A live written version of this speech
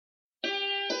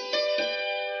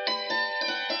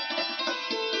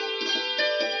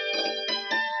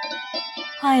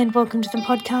Hi and welcome to the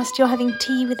podcast. You're having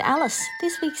tea with Alice.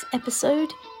 This week's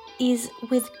episode is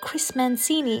with Chris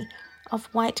Mancini of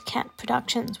White Cat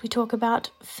Productions. We talk about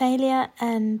failure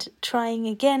and trying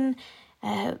again,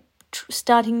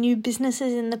 starting new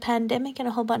businesses in the pandemic and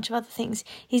a whole bunch of other things.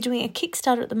 He's doing a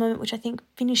Kickstarter at the moment, which I think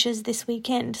finishes this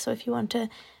weekend. So if you want to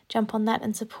jump on that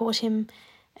and support him,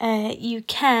 you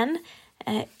can.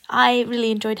 I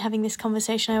really enjoyed having this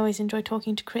conversation. I always enjoy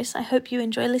talking to Chris. I hope you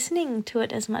enjoy listening to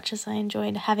it as much as I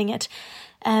enjoyed having it.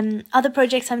 Other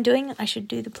projects I'm doing, I should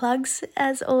do the plugs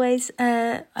as always.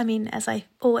 As I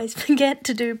always forget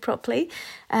to do properly.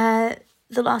 The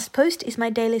Last Post is my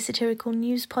daily satirical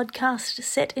news podcast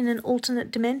set in an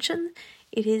alternate dimension.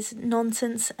 It is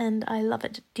nonsense and I love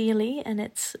it dearly, and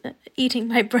it's eating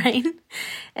my brain.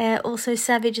 Also,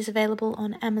 Savage is available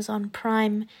on Amazon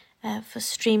Prime for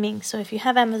streaming. So if you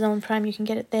have Amazon Prime, you can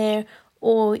get it there,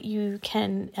 or you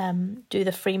can do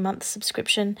the free month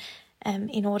subscription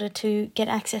in order to get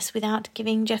access without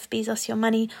giving Jeff Bezos your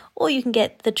money, or you can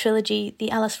get the trilogy, the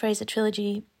Alice Fraser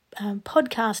trilogy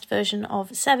podcast version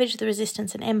of Savage, The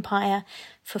Resistance and Empire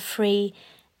for free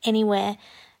anywhere.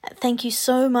 Thank you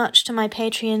so much to my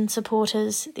Patreon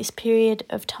supporters. This period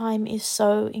of time is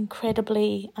so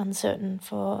incredibly uncertain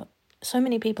for so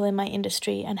many people in my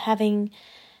industry, and having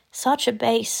such a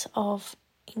base of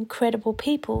incredible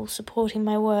people supporting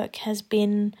my work has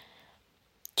been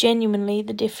genuinely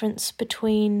the difference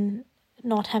between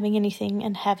not having anything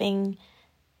and having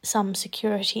some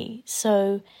security.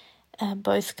 So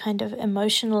both kind of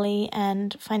emotionally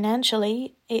and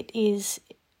financially, it is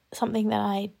something that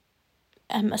I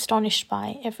am astonished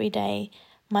by every day,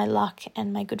 my luck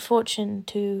and my good fortune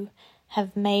to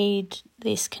have made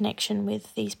this connection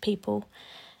with these people.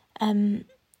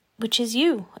 Which is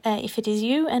you, if it is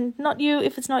you, and not you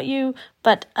if it's not you,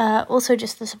 but also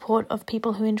just the support of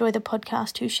people who enjoy the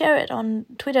podcast, who share it on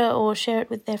Twitter or share it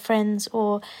with their friends,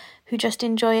 or who just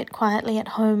enjoy it quietly at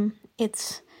home.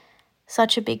 It's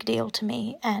such a big deal to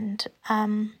me, and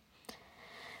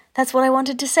that's what I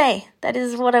wanted to say. That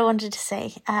is what I wanted to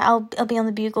say. I'll be on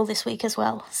the Bugle this week as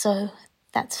well, so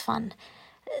that's fun.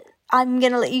 I'm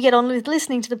going to let you get on with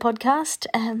listening to the podcast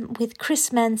with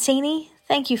Chris Mancini.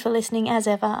 Thank you for listening as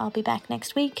ever. I'll be back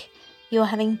next week. You're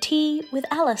having tea with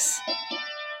Alice.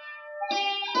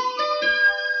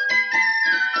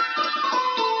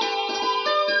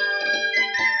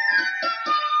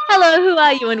 Hello, who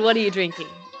are you and what are you drinking?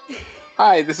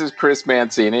 Hi, this is Chris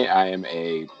Mancini. I am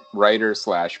a writer /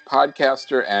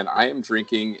 podcaster, and I am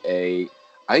drinking a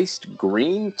iced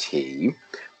green tea,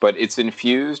 but it's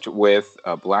infused with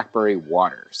blackberry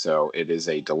water. So it is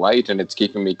a delight, and it's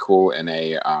keeping me cool in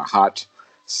a hot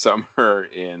summer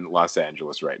in Los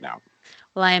Angeles right now.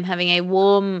 Well, I am having a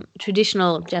warm,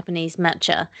 traditional Japanese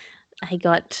matcha. I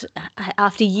got,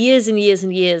 after years and years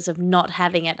and years of not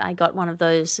having it, I got one of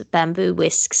those bamboo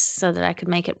whisks so that I could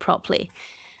make it properly.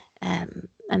 And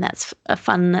that's a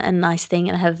fun and nice thing.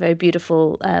 And I have a very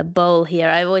beautiful bowl here.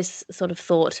 I always sort of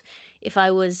thought if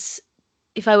I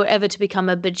were ever to become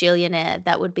a bajillionaire,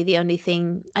 that would be the only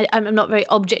thing. I'm not very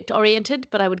object oriented,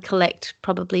 but I would collect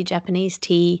probably Japanese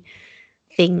tea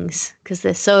things because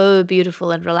they're so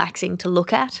beautiful and relaxing to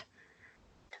look at.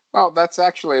 Well, that's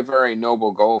actually a very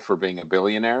noble goal for being a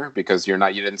billionaire, because you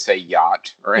didn't say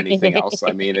yacht or anything else.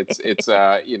 I mean, it's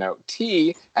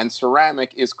tea and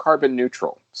ceramic is carbon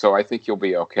neutral. So I think you'll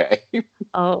be okay.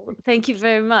 Oh, thank you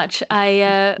very much.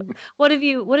 What have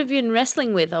you been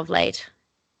wrestling with of late?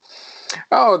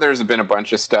 Oh, there's been a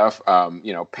bunch of stuff,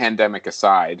 pandemic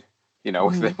aside,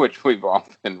 which we've all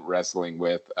been wrestling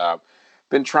with.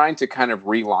 Been trying to kind of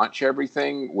relaunch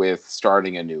everything with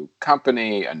starting a new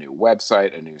company, a new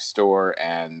website, a new store.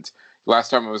 And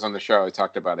last time I was on the show, I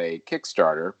talked about a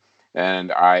Kickstarter,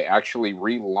 and I actually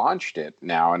relaunched it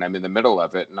now, and I'm in the middle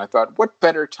of it. And I thought, what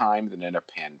better time than in a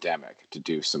pandemic to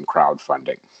do some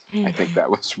crowdfunding? I think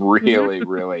that was really,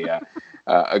 really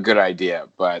a good idea.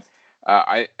 But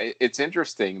it's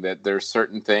interesting that there's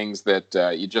certain things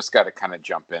that you just got to kind of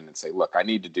jump in and say, look, I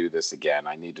need to do this again.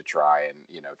 I need to try and,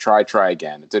 try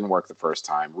again. It didn't work the first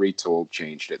time, retooled,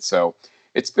 changed it. So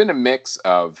it's been a mix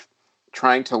of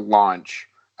trying to launch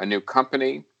a new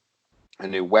company, a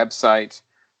new website,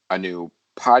 a new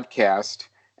podcast,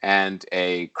 and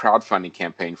a crowdfunding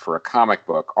campaign for a comic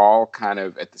book, all kind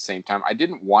of at the same time. I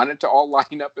didn't want it to all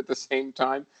line up at the same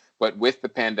time, but with the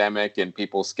pandemic and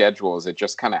people's schedules, it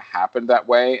just kind of happened that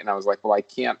way. And I was like, well, I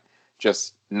can't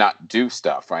just not do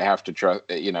stuff. I have to trust,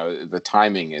 the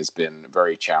timing has been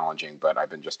very challenging, but I've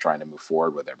been just trying to move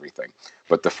forward with everything.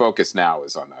 But the focus now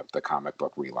is on the comic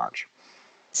book relaunch.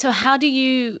 So how do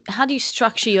you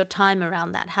structure your time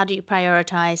around that? How do you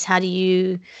prioritize?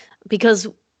 Because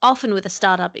often with a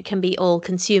startup, it can be all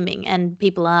consuming, and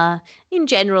people are in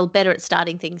general better at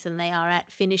starting things than they are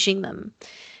at finishing them.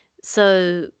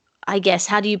 So I guess,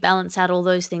 how do you balance out all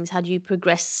those things? How do you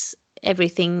progress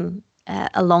everything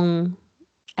along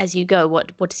as you go?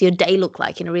 What does your day look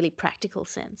like in a really practical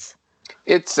sense?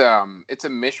 It's a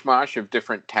mishmash of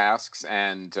different tasks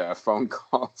and phone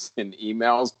calls and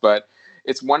emails, but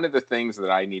it's one of the things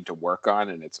that I need to work on,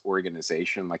 and it's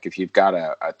organization. Like if you've got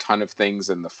a ton of things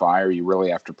in the fire, you really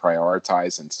have to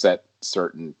prioritize and set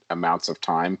certain amounts of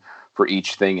time for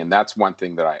each thing. And that's one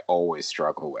thing that I always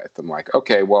struggle with. I'm like,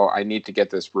 okay, well, I need to get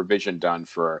this revision done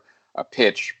for a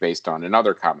pitch based on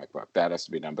another comic book. That has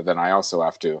to be done. But then I also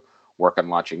have to work on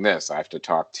launching this. I have to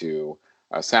talk to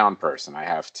a sound person. I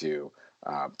have to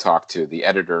talk to the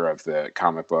editor of the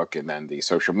comic book, and then the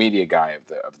social media guy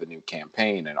of the new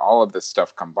campaign, and all of this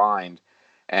stuff combined.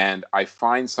 And I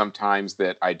find sometimes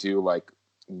that I do like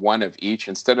one of each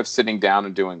instead of sitting down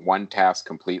and doing one task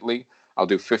completely. I'll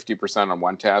do 50% on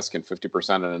one task and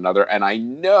 50% on another. And I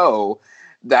know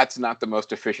that's not the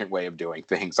most efficient way of doing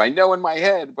things. I know in my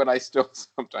head, but I still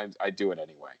sometimes I do it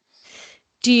anyway.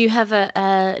 Do you have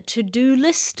a to-do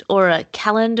list or a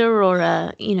calendar,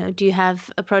 or do you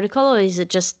have a protocol, or is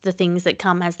it just the things that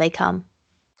come as they come?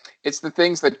 It's the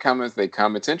things that come as they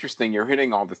come. It's interesting. You're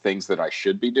hitting all the things that I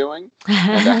should be doing.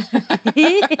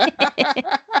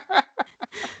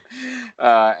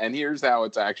 And here's how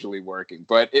it's actually working.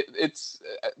 But it's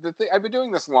the thing. I've been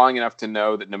doing this long enough to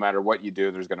know that no matter what you do,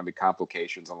 there's going to be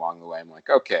complications along the way. I'm like,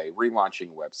 okay,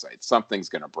 relaunching a website, something's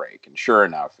going to break. And sure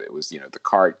enough, it was, the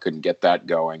cart couldn't get that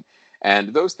going.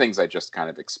 And those things I just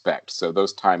kind of expect. So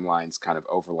those timelines kind of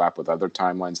overlap with other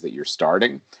timelines that you're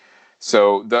starting.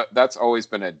 So that's always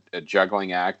been a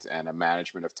juggling act and a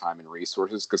management of time and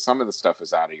resources, because some of the stuff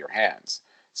is out of your hands.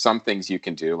 Some things you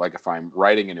can do, like if I'm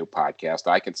writing a new podcast,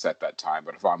 I can set that time.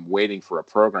 But if I'm waiting for a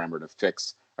programmer to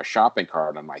fix a shopping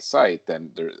cart on my site,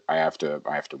 then I have to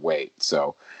wait.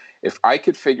 So if I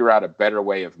could figure out a better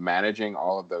way of managing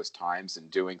all of those times and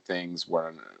doing things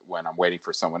when I'm waiting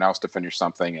for someone else to finish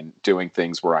something, and doing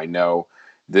things where I know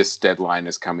this deadline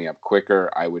is coming up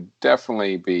quicker, I would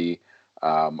definitely be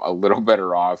a little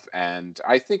better off. And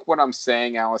I think what I'm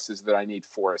saying, Alice, is that I need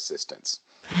 4 assistants.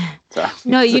 So.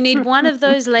 No, you need one of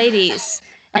those ladies,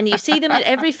 and you see them at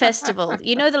every festival.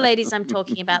 You know the ladies I'm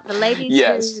talking about, the ladies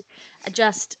yes. who are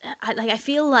just I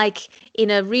feel like,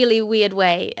 in a really weird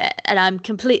way, and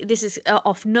this is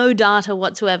off no data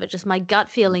whatsoever, just my gut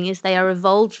feeling is they are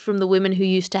evolved from the women who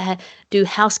used to do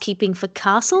housekeeping for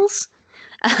castles.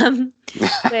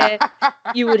 Where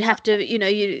you would have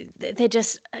to, they're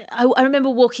just. I remember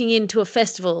walking into a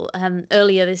festival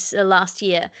earlier this last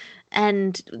year,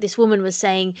 and this woman was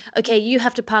saying, okay, you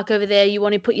have to park over there. You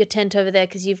want to put your tent over there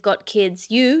because you've got kids.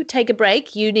 You take a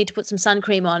break. You need to put some sun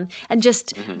cream on, and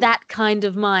just that kind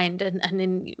of mind. And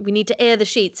then we need to air the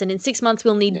sheets. And in 6 months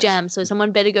we'll need jam. So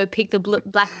someone better go pick the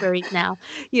blackberries now.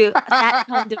 You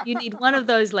need one of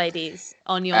those ladies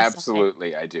on your side.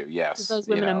 Absolutely, I do. Yes, those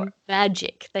women are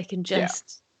magic. They can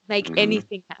just make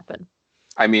anything happen.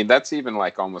 I mean, that's even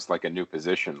like almost like a new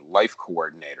position, life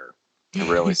coordinator.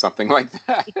 Really, something like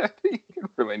that. You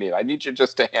really need. I need you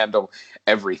just to handle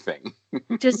everything.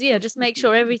 just make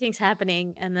sure everything's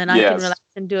happening, and then I can relax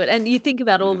and do it. And you think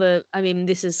about all the. I mean,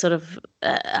 this is sort of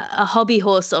a hobby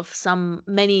horse of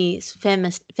many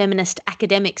feminist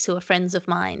academics who are friends of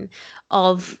mine.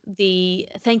 Of the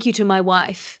thank you to my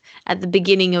wife at the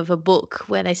beginning of a book,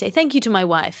 where they say thank you to my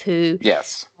wife who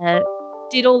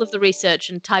did all of the research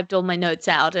and typed all my notes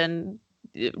out and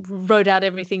wrote out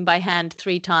everything by hand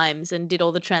 3 times and did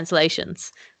all the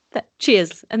translations.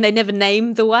 Cheers. And they never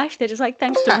name the wife. They're just like,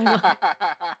 thanks to my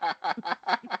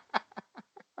wife.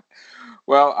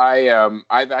 Well,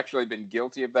 I've actually been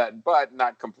guilty of that, but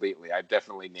not completely. I've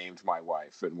definitely named my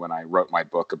wife. And when I wrote my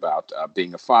book about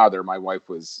being a father, my wife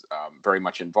was very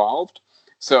much involved.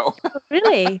 So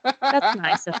really? That's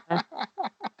nice of her.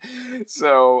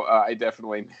 So I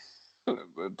definitely...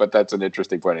 But that's an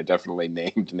interesting point. I definitely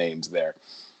named names there.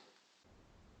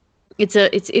 It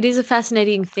is a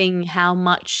fascinating thing how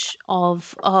much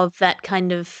of that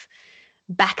kind of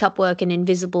backup work and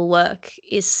invisible work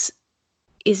is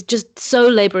just so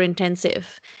labor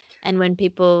intensive. And when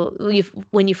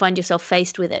when you find yourself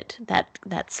faced with it,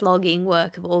 that slogging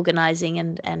work of organizing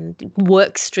and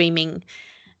work streaming,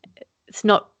 it's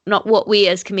not what we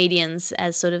as comedians,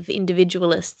 as sort of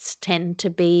individualists, tend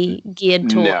to be geared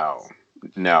towards.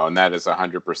 No, and that is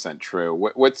 100% true.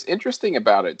 What's interesting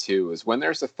about it too is when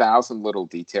there's 1,000 little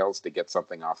details to get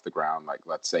something off the ground, like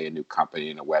let's say a new company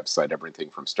and a website,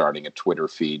 everything from starting a Twitter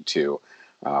feed to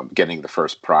getting the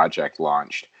first project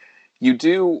launched. you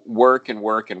do work and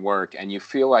work and work, and you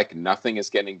feel like nothing is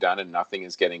getting done and nothing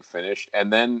is getting finished.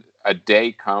 And then a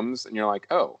day comes and you're like,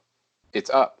 oh,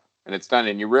 it's up and it's done.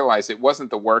 And you realize it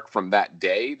wasn't the work from that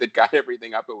day that got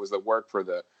everything up. It was the work for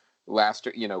the last,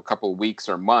 couple of weeks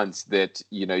or months that,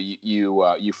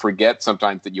 you forget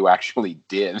sometimes that you actually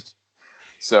did.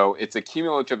 So it's a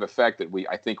cumulative effect that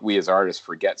I think we as artists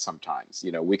forget sometimes.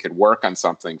 We could work on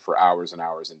something for hours and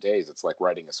hours and days. It's like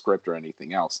writing a script or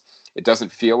anything else. It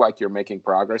doesn't feel like you're making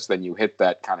progress. Then you hit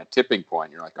that kind of tipping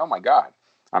point. You're like, oh my God,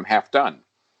 I'm half done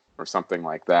or something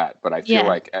like that. But I feel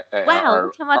like, wow,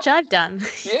 look how much I've done.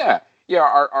 Yeah.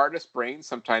 Our artist brains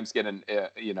sometimes get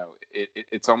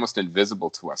it's almost invisible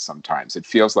to us sometimes. It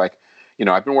feels like,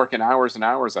 I've been working hours and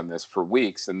hours on this for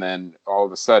weeks, and then all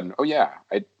of a sudden, oh yeah,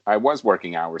 I was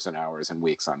working hours and hours and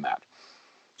weeks on that.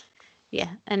 Yeah,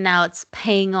 and now it's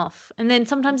paying off. And then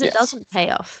sometimes it doesn't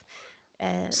pay off.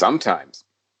 Sometimes.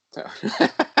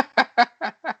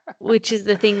 Which is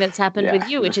the thing that's happened with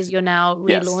you, which is you're now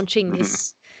relaunching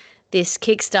this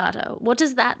Kickstarter. What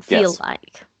does that feel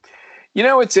like?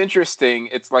 It's interesting.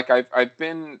 It's like I've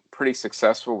been pretty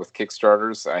successful with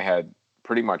Kickstarters. I had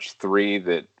pretty much 3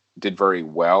 that did very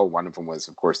well. One of them was,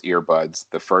 of course, Earbuds,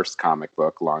 the first comic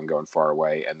book, Long Gone Far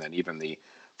Away, and then even the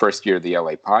first year of the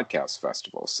LA Podcast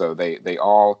Festival. So they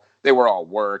were all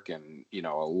work and, a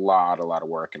lot of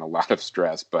work and a lot of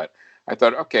stress. But I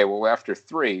thought, okay, well, after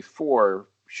 3, 4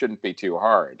 shouldn't be too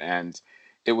hard. And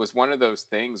it was one of those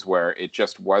things where it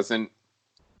just wasn't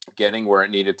getting where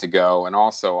it needed to go. And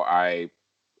also I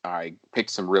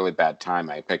picked some really bad time.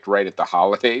 I picked right at the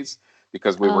holidays,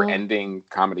 because we were ending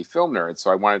Comedy Film Nerds.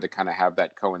 So I wanted to kind of have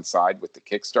that coincide with the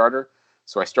Kickstarter.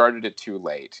 So I started it too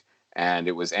late, and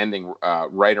it was ending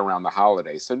right around the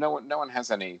holidays. So no one has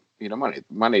any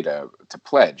money to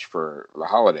pledge for the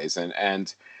holidays,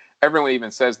 and everyone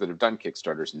even says that have done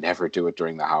Kickstarters never do it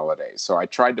during the holidays. So I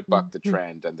tried to buck the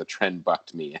trend, and the trend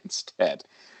bucked me instead.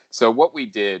 So what we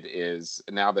did is,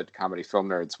 now that Comedy Film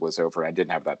Nerds was over, I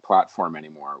didn't have that platform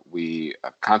anymore. We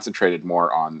concentrated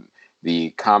more on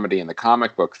the comedy and the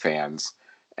comic book fans,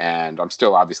 and I'm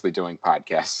still obviously doing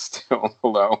podcasts still.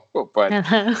 Hello. But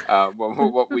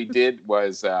what we did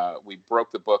was we broke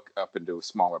the book up into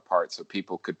smaller parts so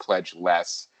people could pledge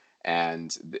less,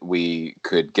 and we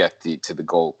could get to the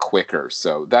goal quicker.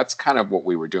 So that's kind of what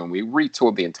we were doing. We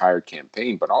retooled the entire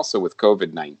campaign, but also with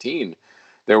COVID-19,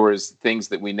 there was things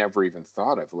that we never even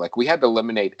thought of. Like, we had to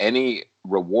eliminate any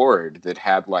reward that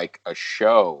had like a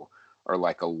show or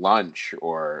like a lunch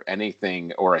or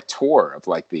anything, or a tour of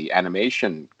like the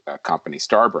animation company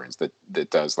Starburns that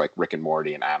does like Rick and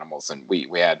Morty and Animals. And we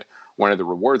had, one of the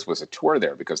rewards was a tour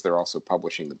there, because they're also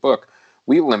publishing the book.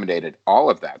 We eliminated all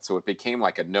of that. So it became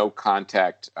like a no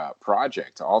contact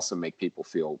project to also make people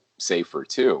feel safer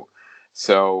too.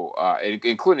 So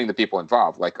including the people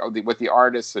involved, like with the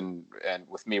artists and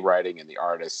with me writing, and the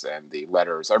artists and the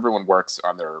letters, everyone works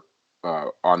on their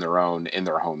own in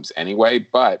their homes anyway,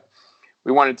 but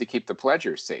we wanted to keep the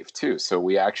pledgers safe too. So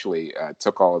we actually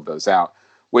took all of those out,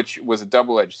 which was a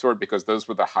double-edged sword, because those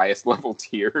were the highest level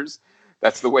tiers.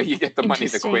 That's the way you get the money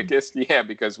the quickest. Yeah,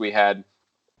 because we had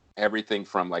everything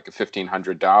from like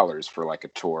 $1,500 for like a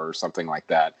tour or something like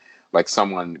that. Like,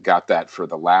 someone got that for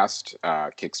the last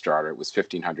Kickstarter. It was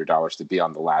 $1,500 to be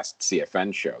on the last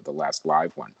CFN show, the last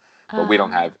live one. But we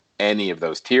don't have any of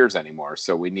those tiers anymore.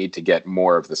 So we need to get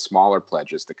more of the smaller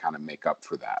pledges to kind of make up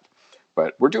for that.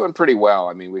 But we're doing pretty well.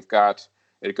 I mean, it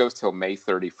goes till May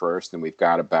 31st, and we've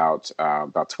got about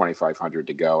 2,500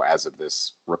 to go as of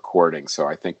this recording. So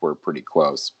I think we're pretty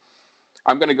close.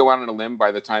 I'm going to go out on a limb.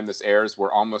 By the time this airs,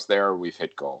 we're almost there, or we've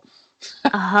hit goal. It's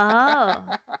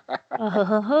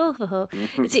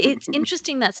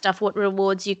interesting, that stuff, what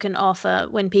rewards you can offer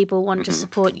when people want to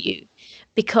support you,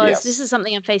 because this is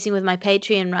something I'm facing with my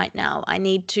Patreon right now. I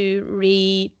need to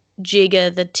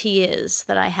rejigger the tiers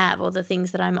that I have, or the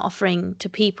things that I'm offering to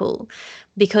people,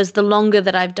 because the longer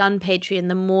that I've done Patreon,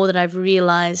 the more that I've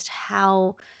realized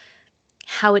how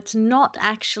it's not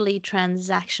actually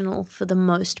transactional for the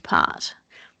most part.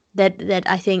 That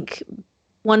I think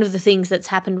one of the things that's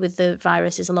happened with the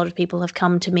virus is a lot of people have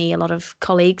come to me, a lot of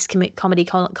colleagues, comedy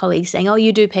colleagues, saying, "Oh,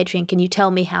 you do Patreon? Can you tell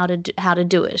me how to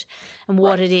do it and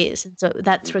what it is?" And so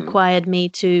that's required me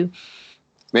to.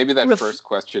 Maybe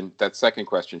that second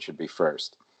question should be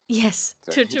first. Yes,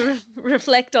 to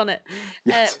reflect on it.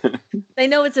 Yes. They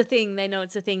know it's a thing. They know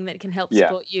it's a thing that can help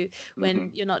support you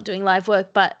when you're not doing live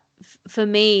work. But for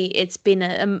me, it's been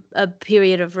a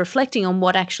period of reflecting on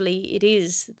what actually it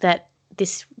is that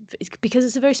this, because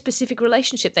it's a very specific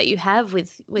relationship that you have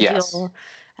with your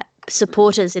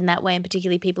supporters in that way, and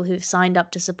particularly people who've signed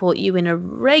up to support you in a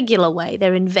regular way.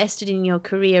 They're invested in your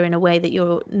career in a way that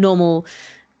your normal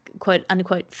quote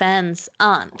unquote fans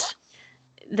aren't.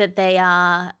 That they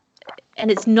are, and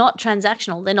it's not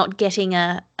transactional. They're not getting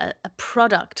a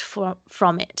product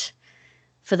from it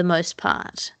for the most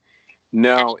part.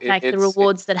 No, in fact, the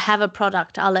rewards that have a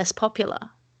product are less popular.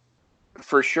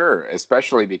 For sure,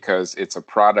 especially because it's a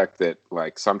product that,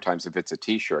 like, sometimes if it's a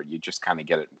T-shirt, you just kind of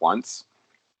get it once.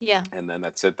 Yeah. And then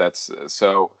that's it.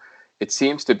 So it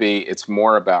seems to be, it's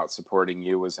more about supporting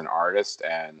you as an artist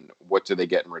and what do they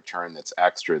get in return that's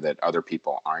extra that other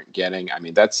people aren't getting. I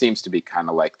mean, that seems to be kind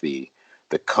of like the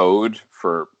code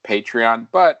for Patreon.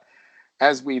 But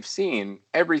as we've seen,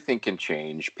 everything can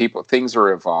change. Things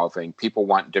are evolving. People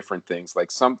want different things. Like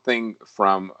something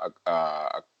from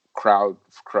a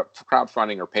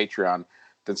crowdfunding or Patreon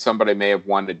that somebody may have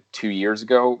wanted 2 years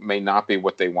ago may not be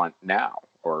what they want now,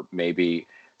 or maybe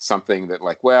something that,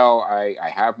 like, well, I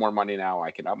have more money now,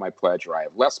 I can up my pledge, or I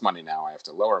have less money now, I have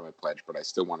to lower my pledge, but I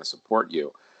still want to support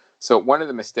you. So one of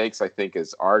the mistakes I think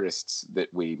as artists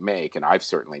that we make, and I've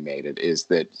certainly made it, is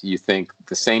that you think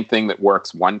the same thing that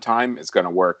works one time is going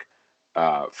to work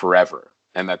forever.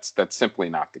 And that's simply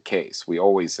not the case. We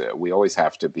always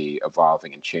have to be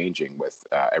evolving and changing with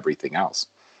everything else.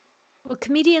 Well,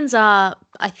 comedians are,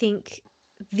 I think,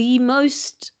 the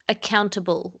most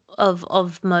accountable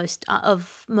of most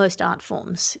art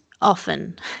forms.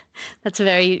 Often, that's a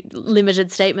very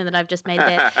limited statement that I've just made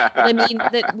there. But I mean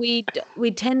that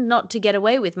we tend not to get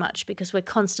away with much because we're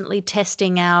constantly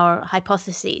testing our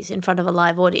hypotheses in front of a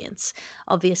live audience.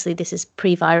 Obviously, this is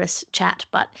pre-virus chat,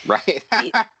 but right.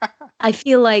 I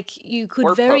feel like you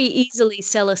could very easily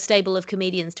sell a stable of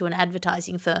comedians to an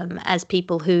advertising firm as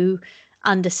people who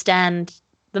understand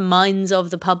the minds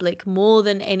of the public more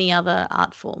than any other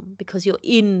art form, because you're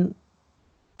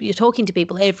talking to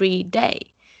people every day.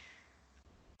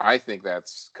 I think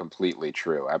that's completely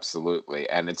true. Absolutely.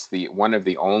 And it's one of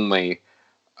the only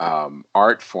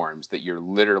art forms that you're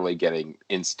literally getting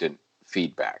instant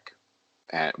feedback,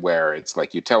 and where it's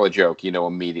like you tell a joke, you know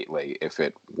immediately if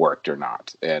it worked or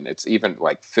not. And it's even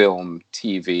like film,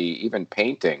 TV, even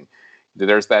painting.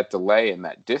 There's that delay and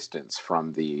that distance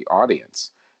from the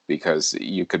audience, because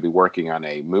you could be working on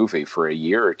a movie for a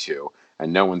year or two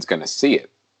and no one's going to see it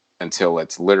until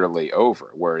it's literally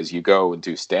over. Whereas you go and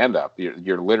do stand-up,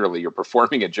 you're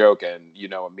performing a joke and you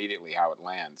know immediately how it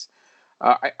lands.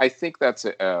 I think that's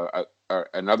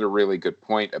another really good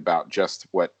point about just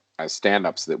what as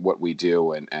stand-ups, that what we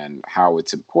do and how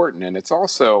it's important. And it's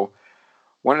also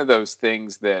one of those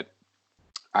things that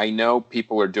I know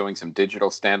people are doing some digital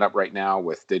stand-up right now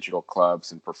with digital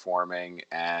clubs and performing.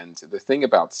 And the thing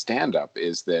about stand-up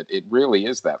is that it really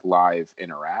is that live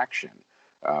interaction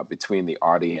between the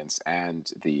audience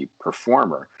and the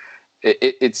performer.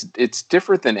 It's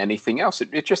different than anything else.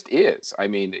 It just is. I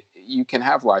mean, you can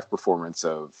have live performance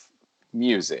of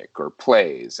music or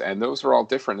plays, and those are all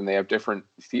different, and they have different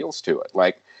feels to it.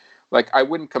 Like I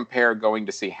wouldn't compare going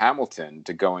to see Hamilton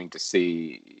to going to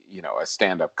see, a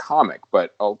stand-up comic,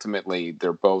 but ultimately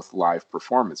they're both live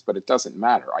performance. But it doesn't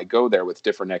matter. I go there with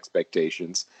different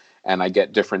expectations, and I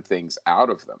get different things out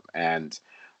of them. And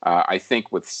I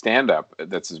think with stand-up,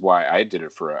 this is why I did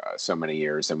it for so many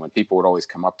years. And when people would always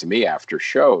come up to me after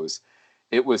shows,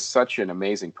 it was such an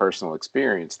amazing personal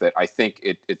experience that I think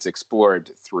it's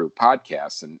explored through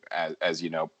podcasts. And as you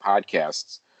know,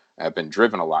 podcasts have been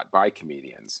driven a lot by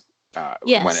comedians.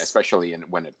 Yes. Especially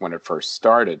when it first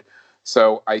started.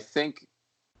 So I think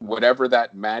whatever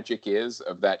that magic is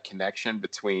of that connection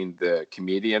between the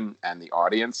comedian and the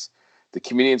audience, the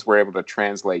comedians were able to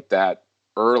translate that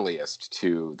earliest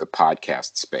to the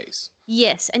podcast space.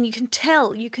 Yes, and you can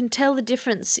tell the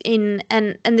difference in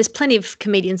and there's plenty of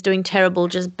comedians doing terrible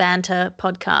just banter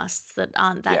podcasts that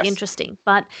aren't that interesting,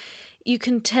 but you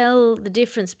can tell the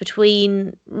difference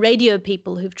between radio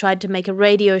people who've tried to make a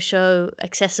radio show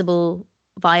accessible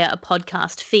via a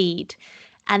podcast feed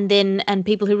and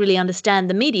people who really understand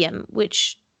the medium,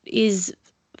 which is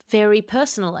very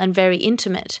personal and very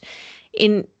intimate.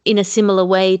 In a similar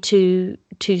way to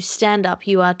stand up,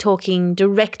 you are talking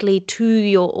directly to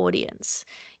your audience.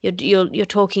 You're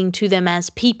talking to them as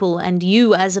people and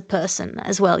you as a person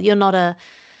as well. You're not a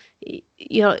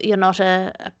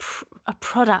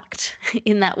product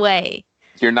in that way.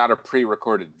 You're not a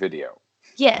pre-recorded video.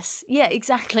 Yes, yeah,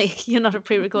 exactly. You're not a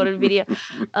pre-recorded video.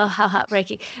 Oh, how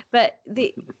heartbreaking. But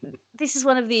this is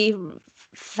one of the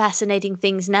fascinating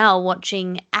things now,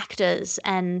 watching actors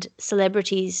and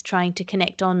celebrities trying to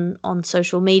connect on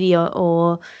social media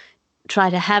or try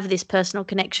to have this personal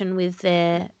connection with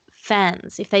their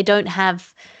fans. If they don't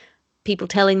have people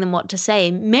telling them what to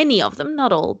say. Many of them,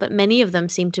 not all, but many of them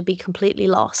seem to be completely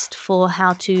lost for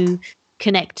how to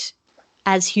connect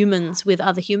as humans with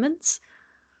other humans.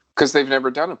 Because they've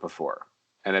never done it before.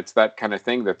 And it's that kind of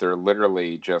thing that they're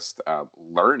literally just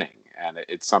learning. And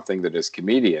it's something that as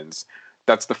comedians,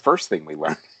 that's the first thing we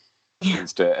learn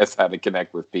is how to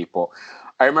connect with people.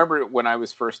 I remember when I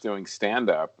was first doing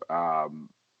stand-up, I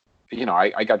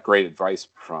got great advice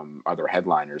from other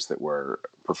headliners that were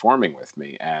performing with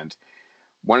me. And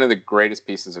one of the greatest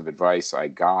pieces of advice I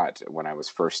got when I was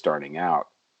first starting out,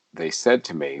 they said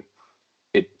to me,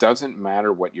 it doesn't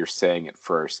matter what you're saying at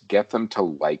first. Get them to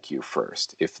like you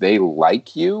first. If they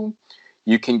like you,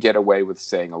 you can get away with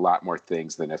saying a lot more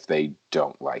things than if they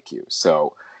don't like you.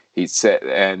 So he said,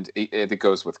 and it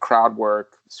goes with crowd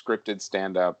work, scripted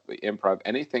stand-up, improv,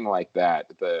 anything like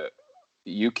that.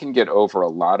 You can get over a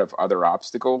lot of other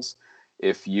obstacles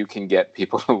if you can get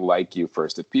people to like you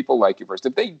first. If people like you first,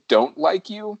 if they don't like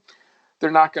you, they're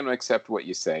not going to accept what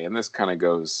you say. And this kind of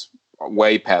goes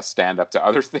way past stand-up to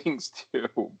other things too.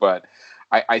 But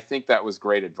I think that was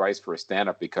great advice for a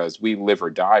stand-up, because we live or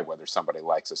die whether somebody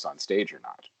likes us on stage or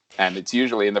not. And it's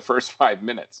usually in the first 5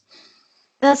 minutes.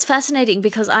 That's fascinating,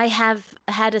 because I have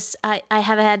had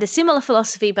a similar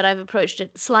philosophy, but I've approached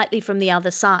it slightly from the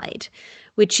other side,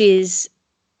 which is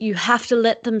you have to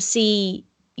let them see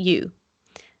you.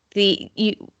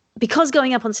 Because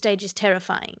going up on stage is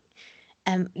terrifying.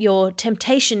 Your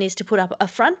temptation is to put up a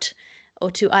front, or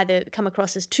to either come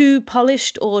across as too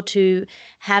polished, or to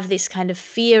have this kind of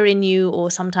fear in you,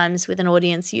 or sometimes with an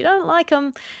audience you don't like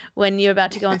them when you're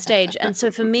about to go on stage. And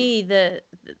so for me, the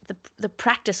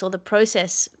practice or the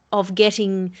process of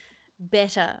getting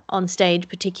better on stage,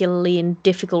 particularly in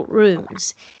difficult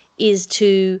rooms, is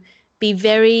to be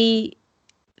very,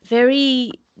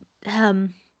 very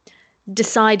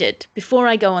decided before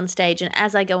I go on stage. And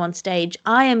as I go on stage,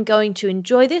 I am going to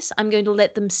enjoy this. I'm going to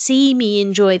let them see me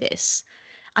enjoy this.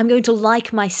 I'm going to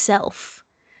like myself.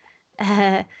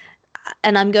 And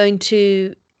I'm going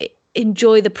to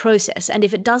enjoy the process. And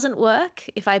if it doesn't work,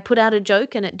 if I put out a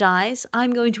joke and it dies,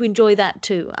 I'm going to enjoy that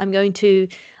too. I'm going to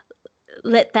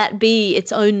let that be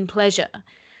its own pleasure.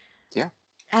 Yeah.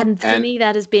 And for me,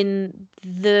 that has been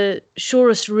the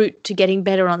surest route to getting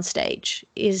better on stage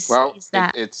is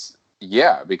that.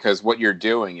 Yeah, because what you're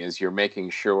doing is you're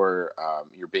making sure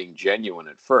you're being genuine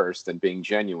at first, and being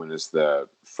genuine is the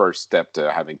first step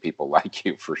to having people like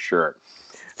you, for sure.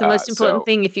 It's the most important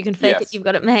thing. If you can fake it, you've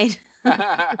got it made.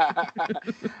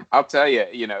 I'll tell you,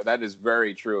 that is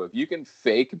very true. If you can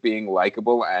fake being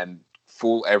likable and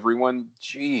fool everyone,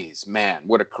 geez, man,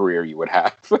 what a career you would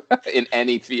have in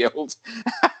any field.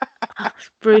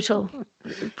 Brutal.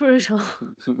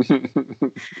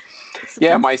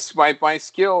 Yeah, my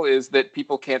skill is that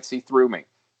people can't see through me.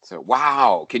 So,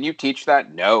 wow, can you teach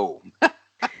that? No.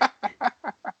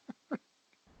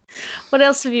 What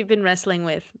else have you been wrestling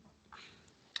with?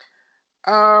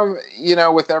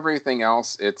 With everything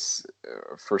else, it's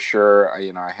for sure.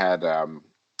 I had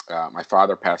my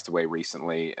father passed away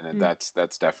recently, and that's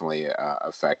definitely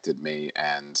affected me.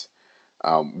 And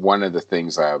one of the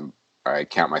things I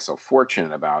count myself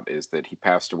fortunate about is that he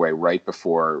passed away right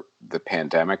before the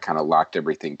pandemic kind of locked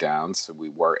everything down. So we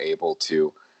were able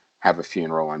to have a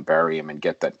funeral and bury him and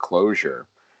get that closure,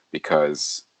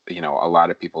 because, a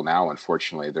lot of people now,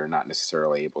 unfortunately, they're not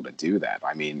necessarily able to do that.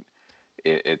 I mean,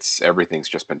 everything's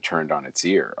just been turned on its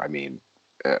ear. I mean,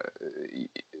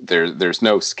 there's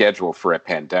no schedule for a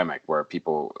pandemic where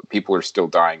people are still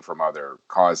dying from other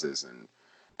causes,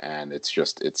 and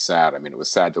it's sad. I mean, it was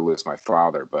sad to lose my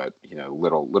father, but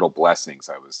little blessings.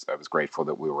 I was grateful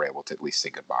that we were able to at least say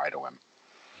goodbye to him.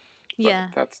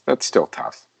 Yeah, but that's still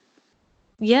tough.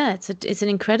 Yeah, it's an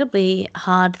incredibly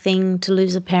hard thing to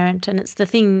lose a parent, and it's the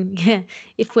thing.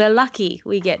 If we're lucky,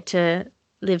 we get to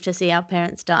live to see our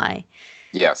parents die.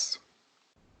 Yes,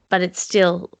 but it's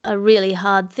still a really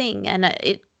hard thing,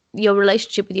 and your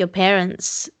relationship with your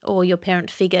parents or your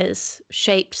parent figures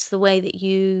shapes the way that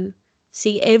you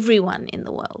see everyone in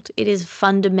the world. It is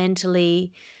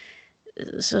fundamentally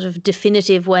sort of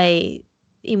definitive way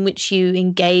in which you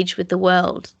engage with the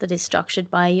world that is structured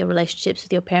by your relationships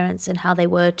with your parents and how they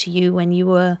were to you when you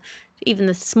were even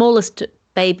the smallest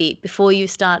baby, before you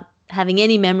start having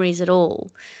any memories at all,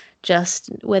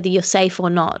 just whether you're safe or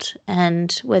not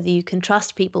and whether you can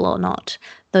trust people or not.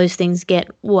 Those things get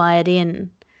wired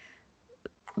in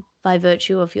by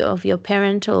virtue of your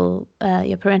parental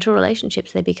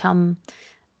relationships. They become,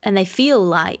 and they feel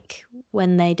like,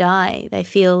 when they die, they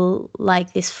feel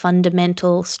like this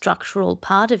fundamental structural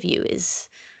part of you is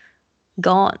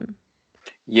gone.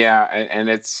 Yeah, and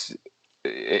it's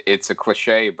it's a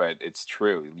cliche, but it's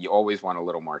true. You always want a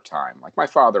little more time. Like my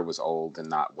father was old and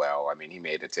not well. I mean, he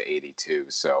made it to 82,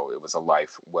 so it was a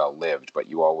life well lived. But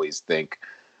you always think,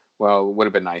 well, it would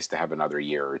have been nice to have another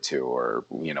year or two, or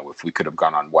if we could have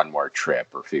gone on one more trip,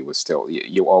 or if he was still.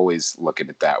 You always look at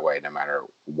it that way, no matter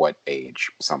what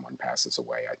age someone passes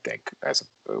away. I think,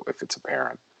 if it's a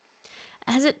parent.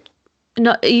 Has it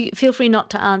not? You feel free not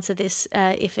to answer this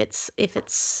if it's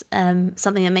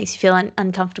something that makes you feel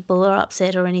uncomfortable or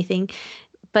upset or anything.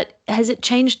 But has it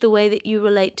changed the way that you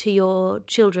relate to your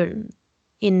children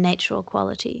in nature or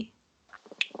quality?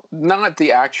 Not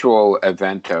the actual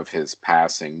event of his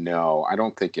passing. No, I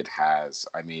don't think it has.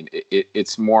 I mean,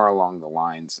 it's more along the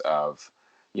lines of,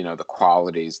 the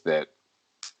qualities that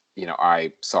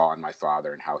I saw in my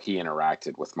father and how he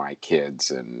interacted with my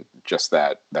kids, and just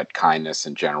that kindness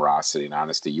and generosity and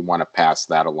honesty. You want to pass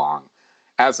that along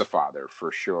as a father,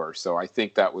 for sure. So I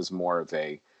think that was more of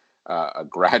a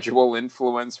gradual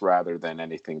influence rather than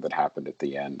anything that happened at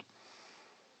the end.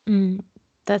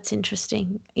 That's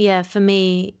interesting. Yeah, for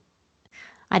me,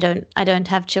 I don't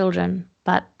have children,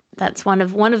 but that's one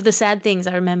of the sad things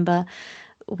I remember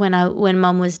when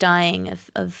Mum was dying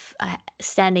of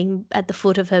standing at the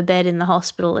foot of her bed in the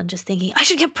hospital and just thinking, I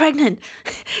should get pregnant.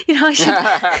 I should.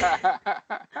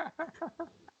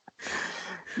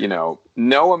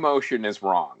 No emotion is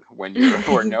wrong when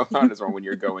no thought is wrong when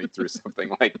you're going through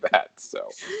something like that. So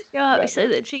so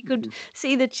that she could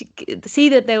see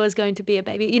that there was going to be a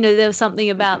baby. There was something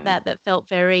about that felt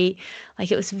very,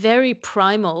 like, it was very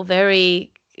primal,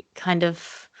 very kind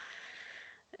of.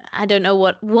 I don't know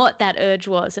what that urge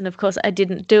was, and of course I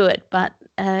didn't do it. But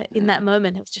in that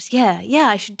moment, it was just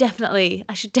I should definitely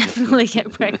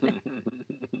get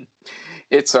pregnant.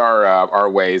 It's our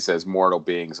ways as mortal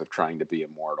beings of trying to be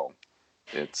immortal.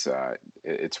 It's part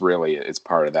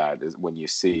of that. Is when you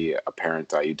see a parent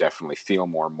die, you definitely feel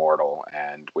more mortal,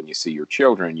 and when you see your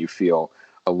children, you feel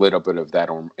a little bit of that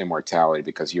immortality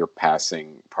because you're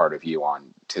passing part of you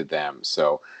on to them.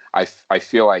 So I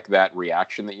feel like that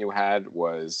reaction that you had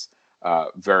was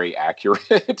very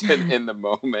accurate in the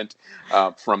moment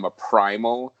from a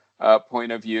primal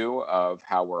point of view of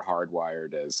how we're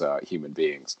hardwired as human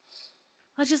beings.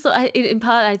 I just thought, in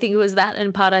part, I think it was that, and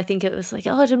in part, I think it was like,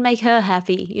 to make her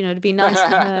happy, to be nice to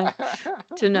her,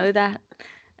 to know that.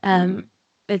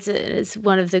 It's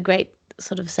one of the great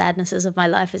sort of sadnesses of my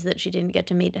life is that she didn't get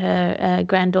to meet her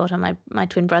granddaughter, my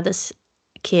twin brother's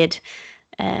kid,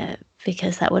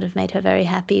 because that would have made her very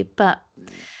happy. But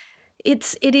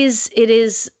it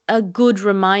is a good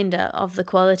reminder of the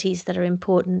qualities that are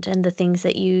important, and the things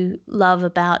that you love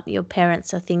about your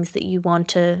parents are things that you want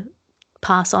to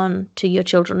pass on to your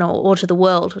children or to the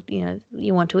world.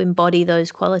 You want to embody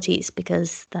those qualities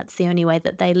because that's the only way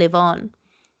that they live on.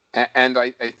 And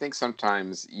I think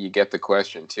sometimes you get the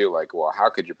question too, like, well, how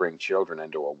could you bring children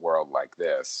into a world like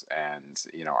this? And,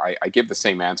 I give the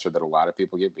same answer that a lot of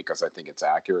people give because I think it's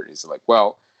accurate. It's like,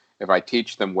 well, if I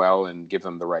teach them well and give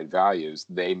them the right values,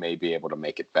 they may be able to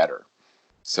make it better.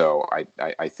 So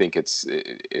I think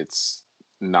it's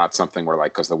not something where,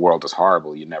 like, because the world is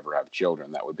horrible, you never have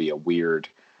children. That would be a weird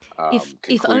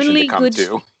conclusion to come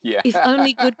to. Yeah. If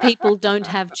only good people don't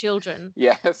have children.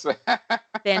 Yes.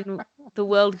 Then the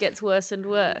world gets worse and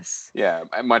worse. Yeah,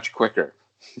 much quicker.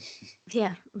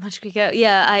 Yeah, much quicker.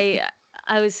 Yeah,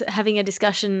 I was having a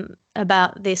discussion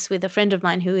about this with a friend of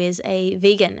mine who is a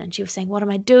vegan, and she was saying, what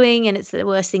am I doing? And it's the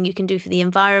worst thing you can do for the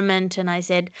environment. And I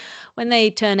said, when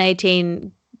they turn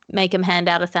 18, make them hand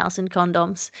out 1,000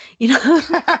 condoms,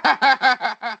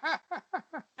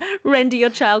 render your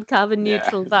child carbon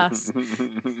neutral thus.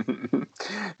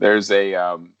 There's a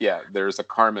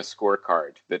karma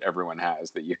scorecard that everyone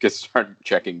has that you can start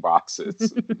checking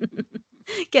boxes.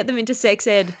 Get them into sex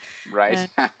ed. Right.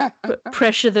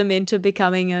 Pressure them into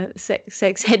becoming a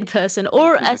sex ed person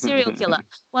or a serial killer.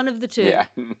 One of the two. Yeah.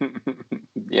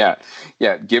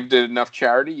 Yeah. Give it enough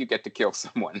charity, you get to kill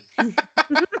someone.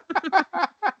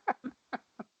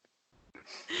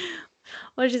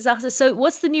 So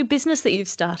what's the new business that you've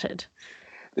started?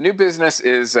 The new business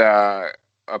is a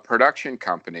production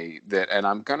company and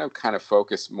I'm going to kind of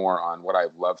focus more on what I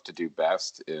love to do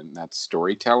best, and that's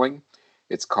storytelling.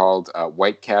 It's called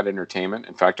White Cat Entertainment.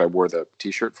 In fact, I wore the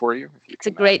T-shirt for you. It's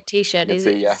a great T-shirt.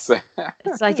 Yes.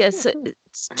 It's like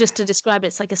just to describe it,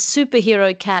 it's like a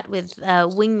superhero cat with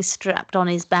wings strapped on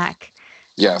his back.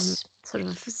 Yes. Sort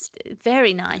of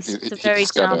very nice. It's a very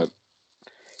charming.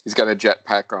 He's got a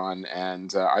jetpack on,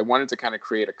 and I wanted to kind of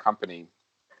create a company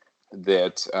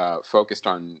that focused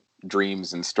on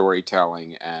dreams and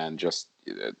storytelling and just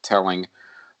telling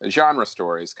genre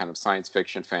stories, kind of science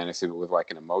fiction, fantasy, but with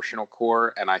like an emotional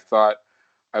core. And I thought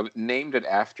named it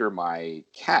after my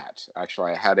cat.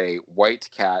 Actually, I had a white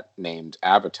cat named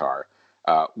Avatar.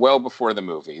 Well before the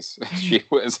movies, she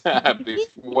was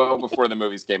well before the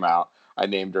movies came out. I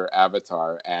named her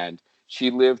Avatar, and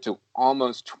she lived to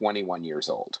almost 21 years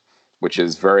old, which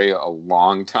is a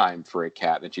long time for a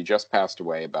cat. And she just passed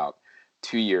away about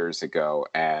 2 years ago.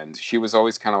 And she was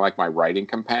always kind of like my writing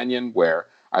companion, where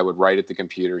I would write at the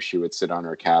computer. She would sit on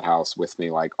her cat house with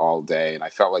me like all day. And I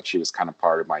felt like she was kind of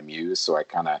part of my muse. So I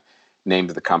kind of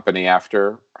named the company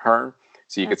after her.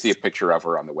 So you can see a picture of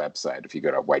her on the website if you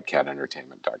go to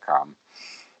whitecatentertainment.com.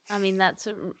 I mean, that's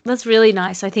really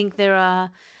nice. I think there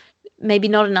are maybe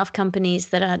not enough companies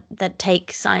that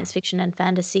take science fiction and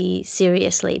fantasy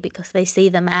seriously, because they see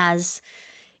them as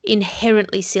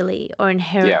inherently silly or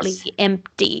inherently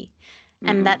empty.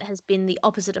 And that has been the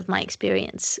opposite of my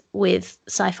experience with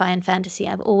sci-fi and fantasy.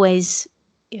 I've always,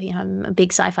 I'm a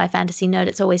big sci-fi fantasy nerd.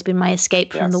 It's always been my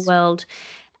escape from the world.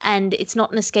 And it's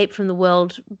not an escape from the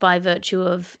world by virtue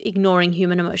of ignoring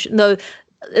human emotion, though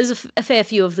there's a fair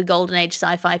few of the golden age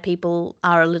sci-fi people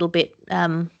are a little bit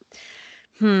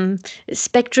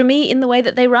spectrumy in the way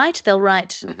that they write. They'll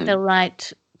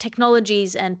write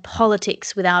technologies and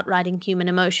politics without writing human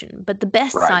emotion. But the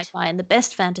best sci-fi and the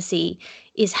best fantasy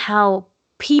is how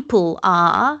people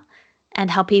are and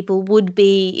how people would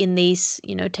be in these,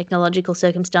 technological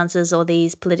circumstances or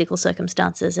these political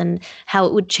circumstances, and how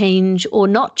it would change or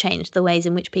not change the ways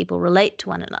in which people relate to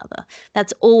one another.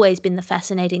 That's always been the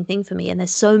fascinating thing for me. And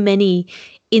there's so many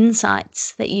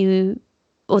insights that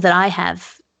I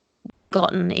have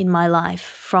gotten in my life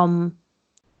from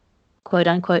quote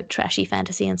unquote trashy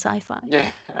fantasy and sci-fi.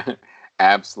 Yeah,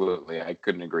 absolutely. I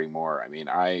couldn't agree more. I mean,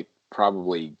 I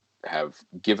probably have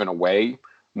given away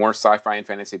more sci-fi and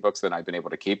fantasy books than I've been able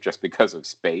to keep just because of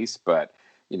space. But,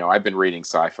 I've been reading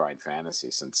sci-fi and fantasy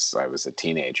since I was a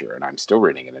teenager, and I'm still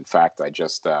reading it. In fact,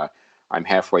 I'm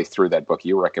halfway through that book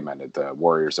you recommended, The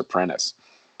Warrior's Apprentice.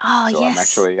 Oh, so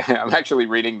yes. I'm actually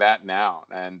reading that now.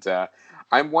 And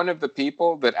I'm one of the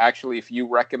people that actually, if you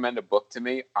recommend a book to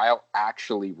me, I'll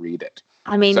actually read it.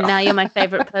 I mean, now you're my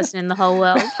favorite person in the whole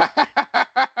world.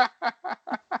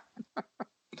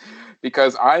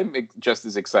 Because I'm just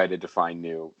as excited to find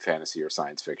new fantasy or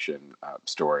science fiction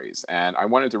stories. And I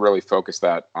wanted to really focus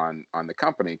that on the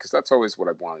company, because that's always what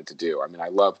I've wanted to do. I mean, I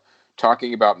love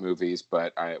talking about movies,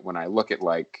 but when I look at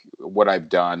like what I've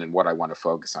done and what I want to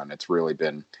focus on, it's really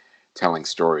been telling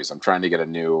stories. I'm trying to get a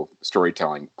new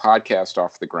storytelling podcast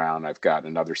off the ground. I've got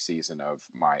another season of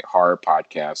my horror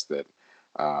podcast that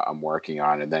I'm working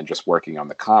on, and then just working on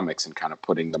the comics and kind of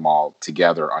putting them all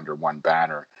together under one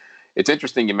banner. It's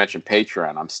interesting you mentioned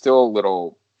Patreon. I'm still a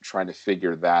little trying to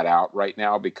figure that out right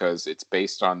now, because it's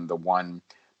based on the one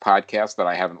podcast that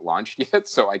I haven't launched yet,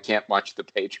 so I can't launch the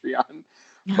Patreon.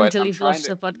 Until you've launched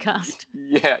the podcast.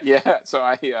 Yeah. So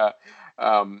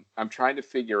I'm trying to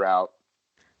figure out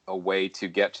a way to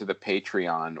get to the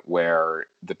Patreon where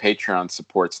the Patreon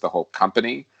supports the whole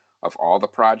company of all the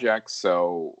projects.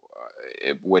 So,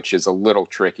 which is a little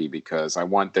tricky, because I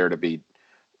want there to be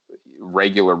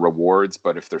regular rewards,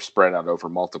 but if they're spread out over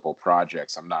multiple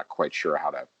projects, I'm not quite sure how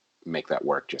to make that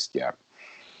work just yet.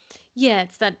 Yeah,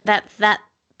 it's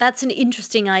that's an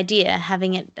interesting idea,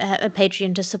 having a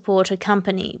Patreon to support a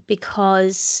company,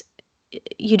 because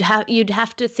you'd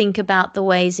have to think about the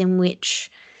ways in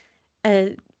which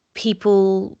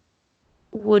people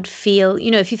would feel.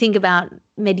 If you think about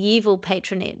medieval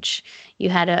patronage, you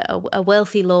had a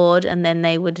wealthy lord, and then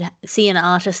they would see an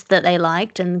artist that they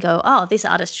liked and go, oh, this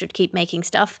artist should keep making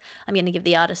stuff. I'm going to give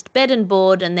the artist bed and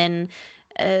board, and then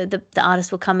the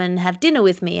artist will come and have dinner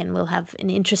with me, and we'll have an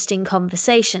interesting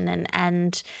conversation.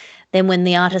 And then when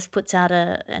the artist puts out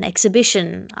an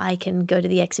exhibition, I can go to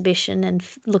the exhibition and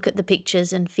look at the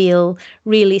pictures and feel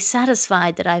really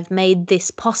satisfied that I've made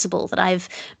this possible, that I've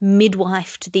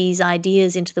midwifed these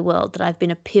ideas into the world, that I've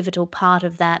been a pivotal part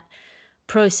of that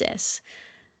process.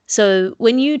 So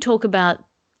when you talk about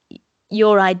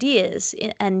your ideas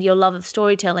and your love of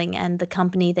storytelling and the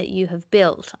company that you have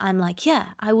built, I'm like,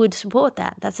 yeah, I would support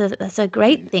that. That's a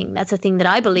great thing. That's a thing that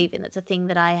I believe in. It's a thing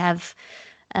that I have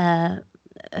a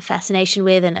fascination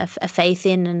with and a faith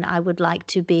in, and I would like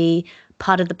to be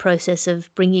part of the process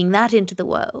of bringing that into the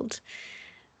world.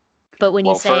 But when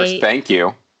you say, first, thank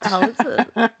you.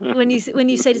 When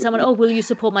you say to someone, "Oh, will you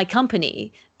support my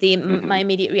company?" My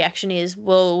immediate reaction is,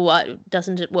 "Well, what,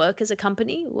 doesn't it work as a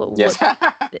company? Yes.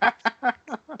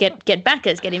 Get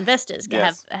backers, get investors,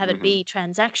 have it be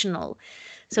transactional."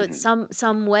 So it's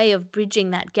some way of bridging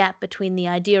that gap between the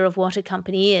idea of what a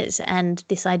company is and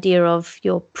this idea of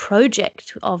your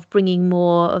project of bringing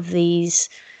more of these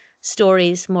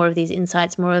stories, more of these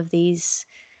insights, more of these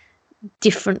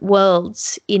different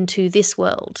worlds into this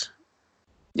world.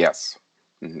 Yes.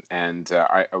 And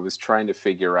I was trying to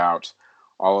figure out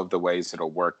all of the ways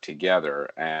it'll work together.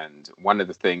 And one of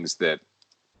the things that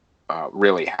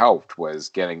really helped was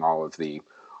getting all of the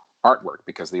artwork,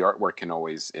 because the artwork can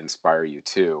always inspire you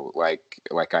too. Like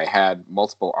I had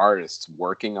multiple artists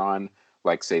working on,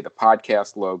 like, say, the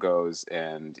podcast logos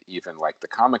and even like the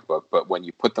comic book, but when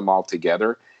you put them all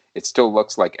together, it still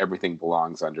looks like everything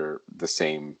belongs under the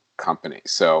same company.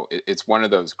 So it's one of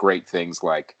those great things,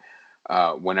 like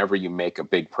whenever you make a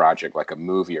big project like a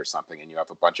movie or something, and you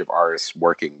have a bunch of artists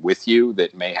working with you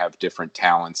that may have different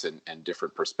talents and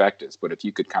different perspectives, but if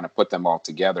you could kind of put them all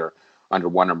together under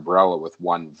one umbrella with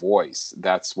one voice,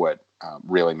 that's what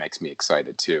really makes me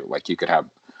excited too. Like, you could have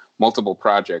multiple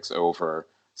projects over,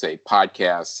 say,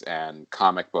 podcasts and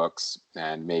comic books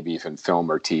and maybe even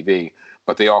film or TV,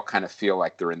 but they all kind of feel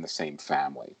like they're in the same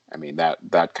family. I mean,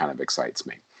 that kind of excites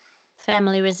me.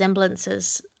 Family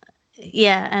resemblances.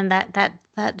 Yeah, and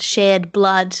that shared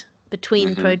blood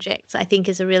between projects, I think,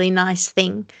 is a really nice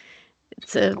thing.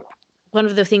 It's one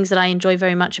of the things that I enjoy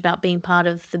very much about being part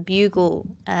of the Bugle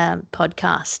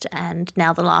podcast, and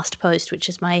now The Last Post, which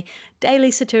is my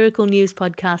daily satirical news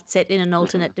podcast set in an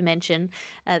alternate dimension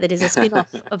that is a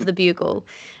spin-off of the Bugle.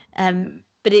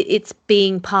 But it's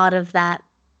being part of that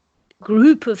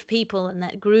group of people and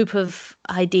that group of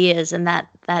ideas and that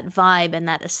vibe and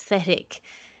that aesthetic,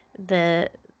 the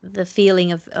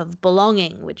feeling of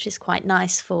belonging, which is quite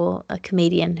nice for a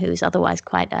comedian who's otherwise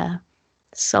quite a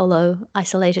solo,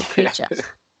 isolated creature.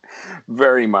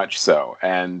 Very much so.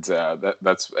 And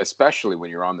that's especially when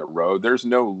you're on the road. There's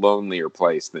no lonelier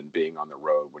place than being on the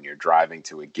road when you're driving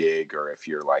to a gig, or if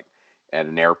you're like at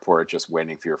an airport just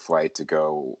waiting for your flight to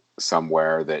go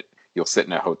somewhere, that you'll sit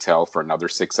in a hotel for another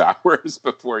 6 hours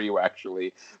before you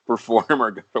actually perform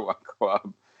or go to a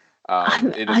club.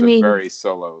 It is a very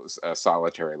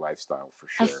solitary lifestyle for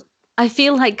sure. I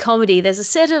feel like comedy, there's a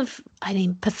set of,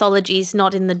 pathologies,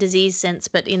 not in the disease sense,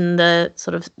 but in the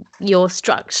sort of your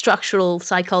structural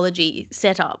psychology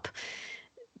setup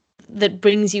that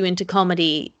brings you into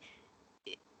comedy.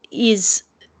 Is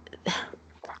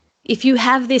if you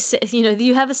have this,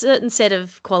 you have a certain set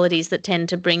of qualities that tend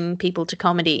to bring people to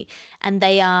comedy, and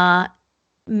they are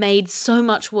made so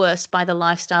much worse by the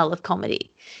lifestyle of comedy.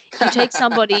 You take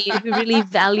somebody who really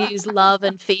values love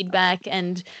and feedback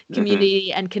and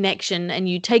community and connection, and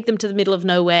you take them to the middle of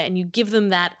nowhere and you give them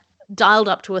that dialed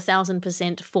up to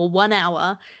 1,000% for 1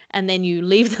 hour, and then you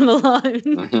leave them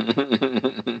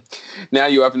alone. Now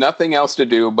you have nothing else to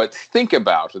do but think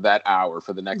about that hour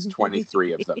for the next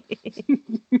 23 of them.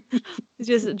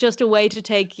 Just a way to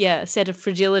take a set of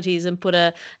fragilities and put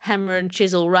a hammer and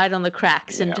chisel right on the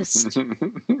cracks and just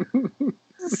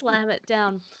slam it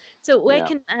down. So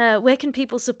where can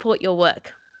people support your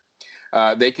work?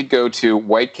 They could go to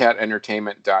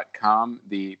whitecatentertainment.com.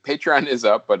 The Patreon is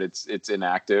up, but it's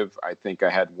inactive. I think I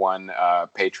had one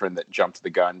patron that jumped the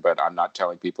gun, but I'm not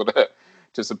telling people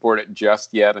to support it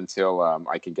just yet until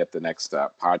I can get the next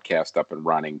podcast up and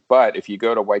running. But if you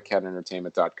go to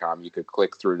whitecatentertainment.com, you could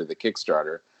click through to the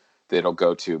Kickstarter. That'll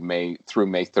go to May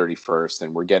 31st,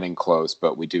 and we're getting close,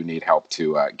 but we do need help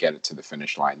to get it to the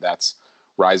finish line. That's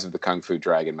Rise of the Kung Fu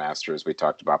Dragon Master, as we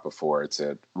talked about before. It's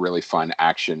a really fun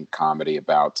action comedy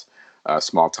about a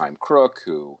small-time crook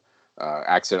who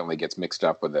accidentally gets mixed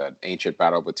up with an ancient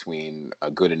battle between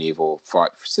good and evil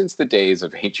fought since the days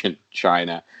of ancient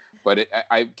China. But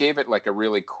I gave it like a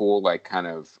really cool, like kind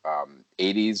of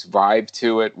 80s vibe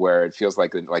to it, where it feels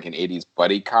like an 80s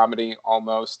buddy comedy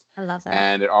almost. I love that.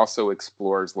 And it also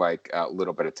explores like a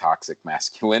little bit of toxic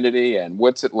masculinity and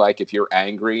what's it like if you're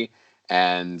angry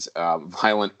and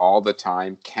violent all the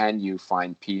time. Can you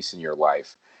find peace in your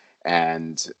life?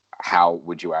 And how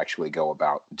would you actually go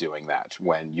about doing that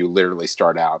when you literally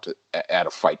start out at a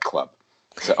fight club?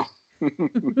 So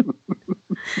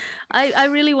I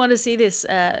really want to see this.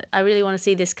 I really want to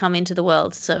see this come into the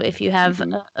world. So if you have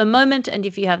a moment, and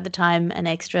if you have the time and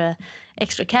extra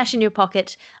cash in your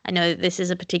pocket, I know this is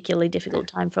a particularly difficult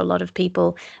time for a lot of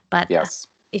people, but yes.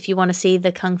 If you want to see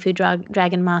the Kung Fu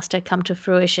Dragon Master come to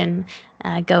fruition,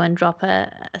 go and drop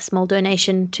a small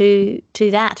donation to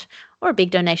that, or a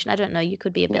big donation. I don't know. You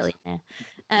could be a billionaire.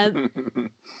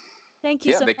 Thank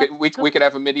you so much. We could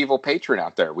have a medieval patron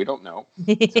out there. We don't know.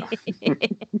 So.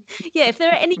 Yeah, if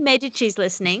there are any Medicis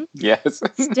listening, yes,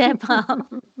 step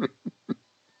up.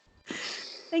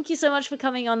 Thank you so much for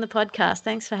coming on the podcast.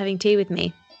 Thanks for having tea with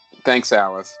me. Thanks,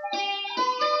 Alice.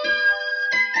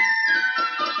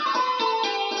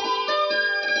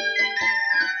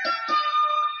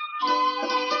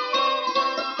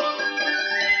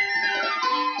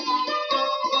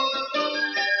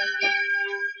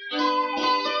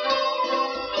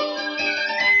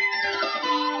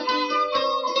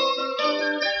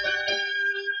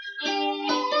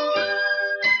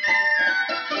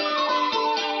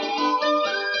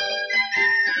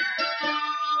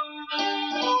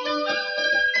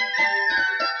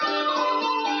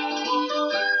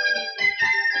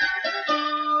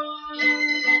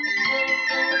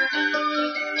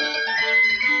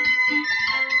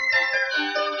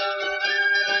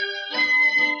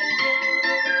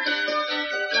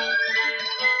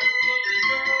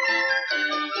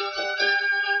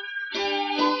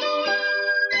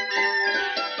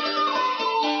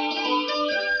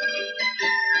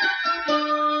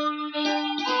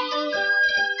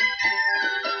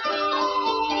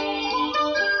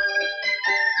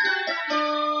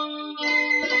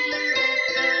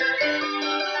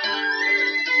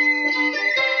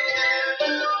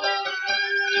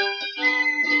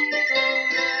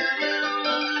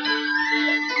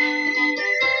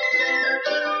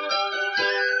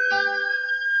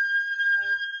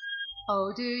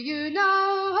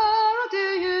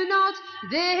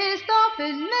 This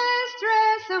office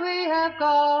mistress we have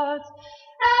got,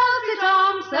 Elsie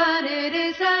Thompson, it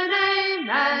is her name,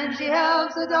 and she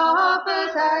helps the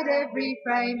doffers at every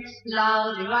frame.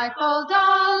 Loudy rifle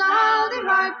doll, loudy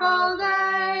rifle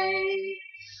day.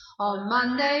 On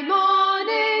Monday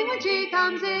morning when she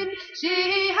comes in,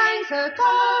 she hangs her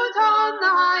coat on the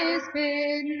highest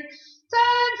pin,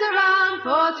 turns around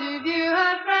for to view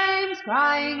her frames,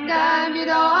 crying, damn you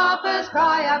doffers,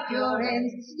 cry up your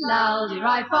ends. Loudy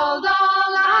rifle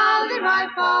doll, loudy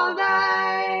rifle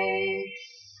day.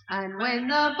 And when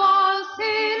the boss,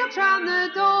 he looks round the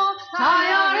door,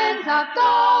 tie our ends up,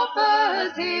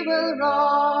 doffers, he will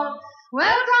roar.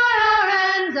 Well, tie our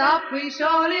ends up, we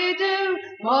surely do,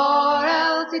 for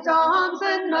Elsie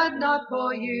Thompson, but not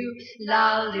for you.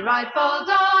 Loudy rifle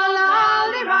doll,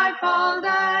 loudy rifle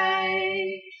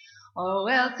day. Oh,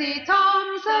 Elsie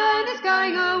Thompson is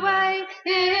going away,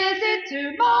 is it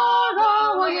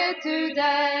tomorrow or yet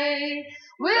today?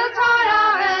 We'll tie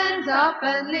our ends up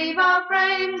and leave our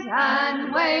frames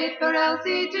and wait for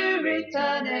Elsie to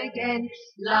return again.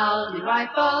 Loudy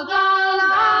rifle doll,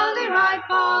 loudy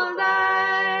rifle day.